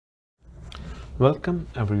Welcome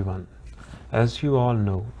everyone. As you all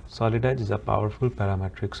know, Solid Edge is a powerful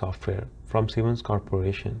parametric software from Siemens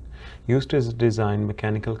Corporation used to design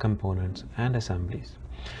mechanical components and assemblies.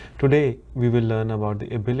 Today, we will learn about the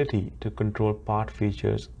ability to control part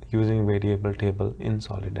features using variable table in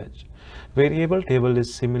Solid Edge. Variable table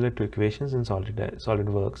is similar to equations in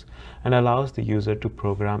SolidWorks and allows the user to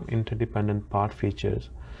program interdependent part features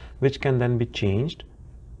which can then be changed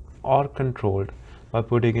or controlled by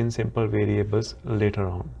putting in simple variables later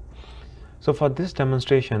on. So for this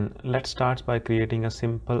demonstration, let's start by creating a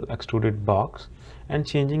simple extruded box and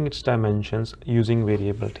changing its dimensions using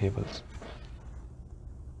variable tables.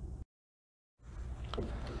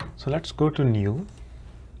 So let's go to New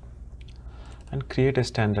and create a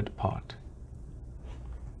standard part.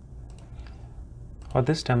 For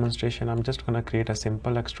this demonstration, I'm just going to create a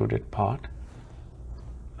simple extruded part,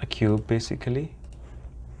 a cube basically,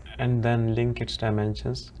 and then link its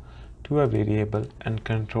dimensions to a variable and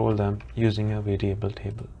control them using a variable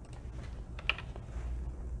table.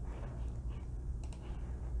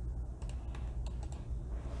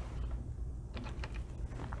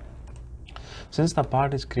 Since the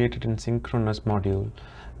part is created in synchronous module,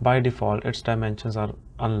 by default its dimensions are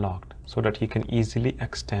unlocked so that you can easily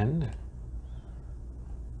extend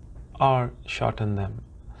or shorten them.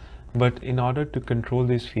 But in order to control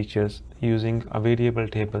these features using a variable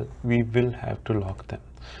table, we will have to lock them.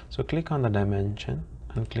 So click on the dimension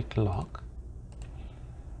and click lock.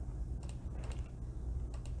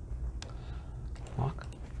 Lock.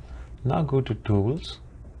 Now go to tools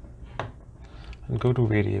and go to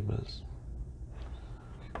variables.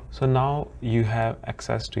 So now you have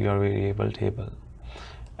access to your variable table.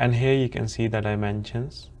 And here you can see the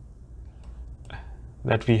dimensions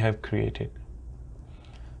that we have created.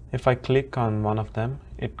 If I click on one of them,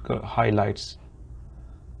 it highlights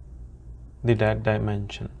that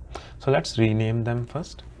dimension. So let's rename them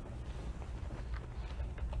first.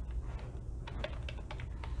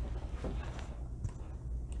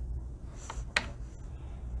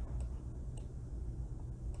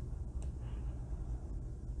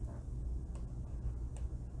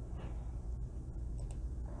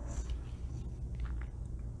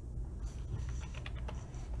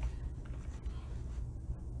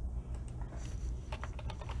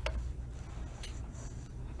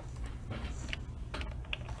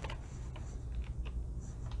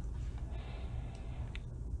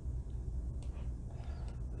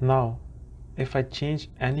 Now, if I change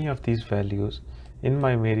any of these values in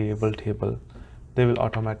my variable table, they will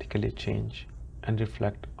automatically change and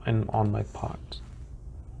reflect on my parts.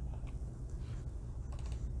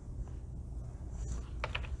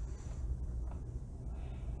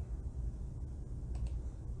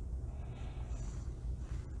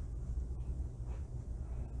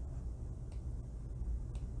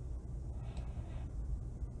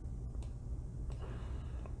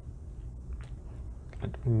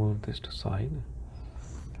 Let me move this to side.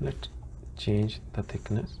 Let's change the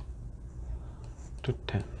thickness to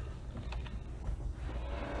 10.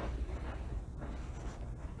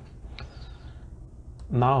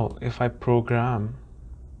 Now, if I program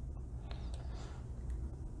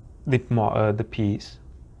the piece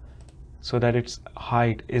so that its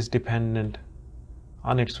height is dependent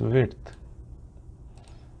on its width,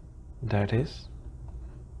 that is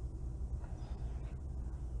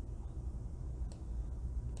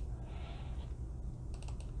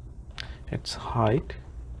its height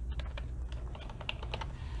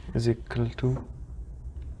is equal to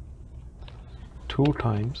 2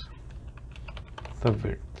 times the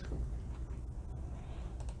width.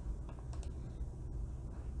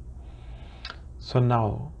 So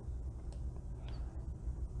now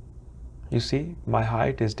you see my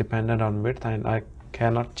height is dependent on width and I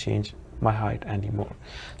cannot change my height anymore.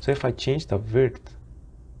 So if I change the width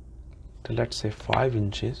to, let's say, 5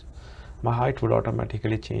 inches, my height would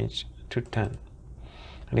automatically change to 10,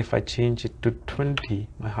 and if I change it to 20,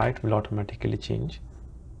 my height will automatically change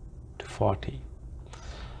to 40.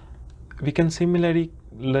 We can similarly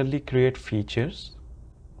create features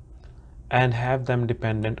and have them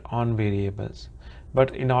dependent on variables,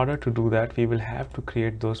 but in order to do that we will have to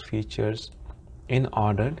create those features in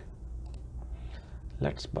order.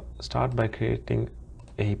 Let's start by creating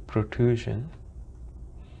a protrusion.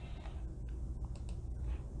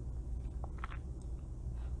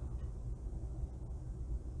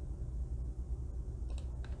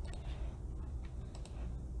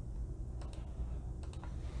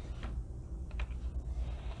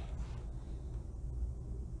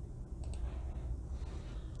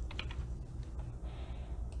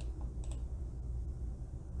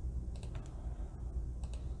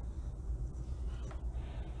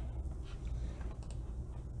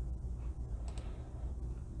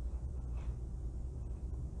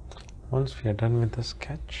 Once we are done with the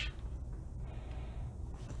sketch,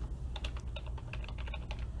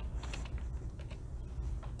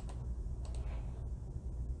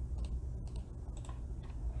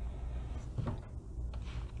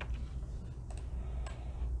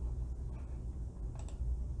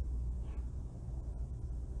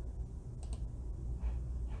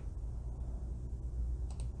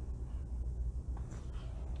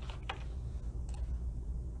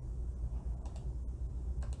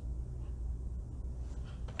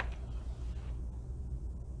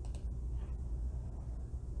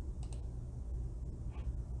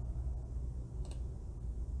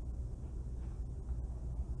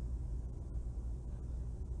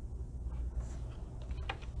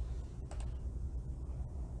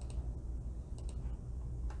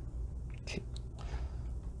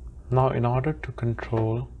 now in order to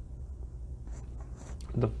control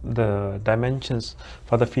the dimensions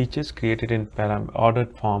for the features created in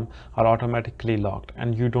ordered form are automatically locked,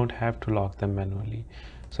 and you don't have to lock them manually.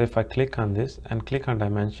 So if I click on this and click on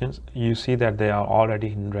dimensions, you see that they are already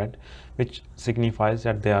in red, which signifies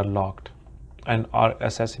that they are locked and are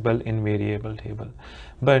accessible in variable table.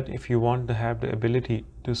 But if you want to have the ability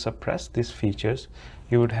to suppress these features,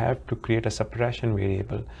 you would have to create a suppression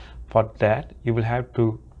variable. For that, you will have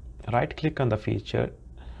to right click on the feature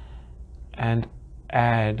and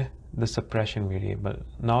add the suppression variable.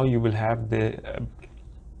 Now you will have the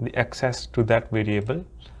access to that variable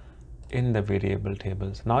in the variable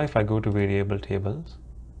tables. Now if I go to variable tables,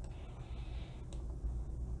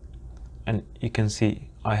 and you can see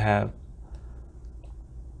I have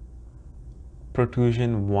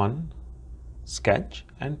protrusion 1 sketch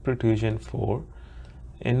and protrusion 4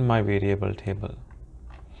 in my variable table.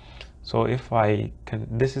 So if I can,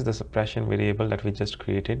 this is the suppression variable that we just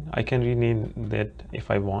created. I can rename that if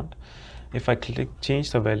I want. If I click change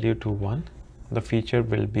the value to 1, the feature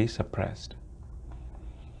will be suppressed,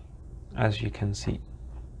 as you can see.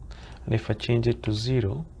 And if I change it to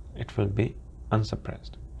 0, it will be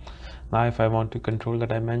unsuppressed. Now if I want to control the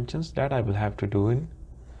dimensions, that I will have to do in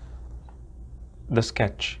the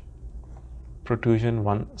sketch, protrusion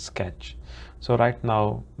 1 sketch. So right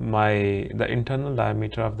now the internal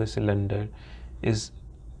diameter of the cylinder is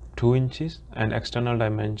 2 inches and external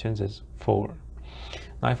dimensions is 4.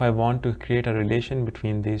 Now if I want to create a relation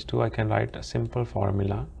between these two, I can write a simple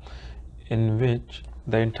formula in which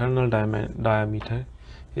the internal diameter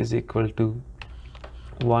is equal to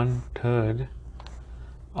 1/3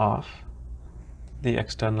 of the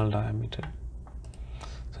external diameter.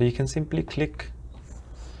 So you can simply click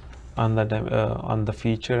on the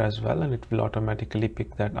feature as well, and it will automatically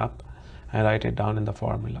pick that up and write it down in the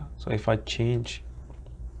formula. So if I change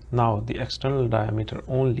now the external diameter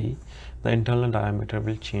only, the internal diameter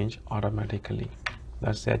will change automatically.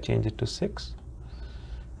 Let's say I change it to 6,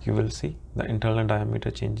 you will see the internal diameter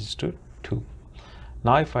changes to 2.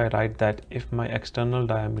 Now if I write that if my external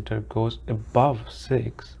diameter goes above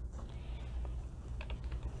 6,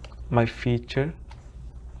 my feature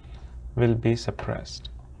will be suppressed.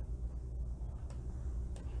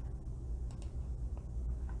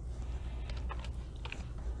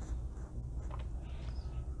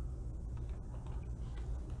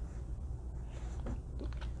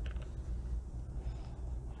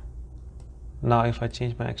 Now if I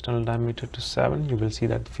change my external diameter to 7, you will see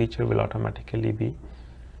that the feature will automatically be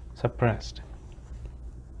suppressed.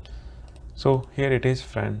 So here it is,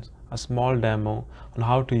 friends, a small demo on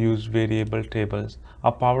how to use variable tables,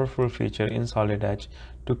 a powerful feature in Solid Edge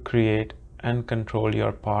to create and control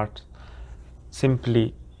your parts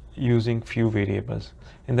simply using few variables.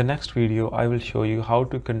 In the next video, I will show you how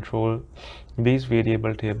to control these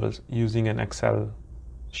variable tables using an Excel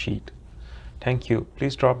sheet. Thank you.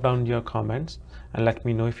 Please drop down your comments and let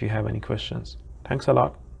me know if you have any questions. Thanks a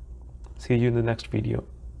lot. See you in the next video.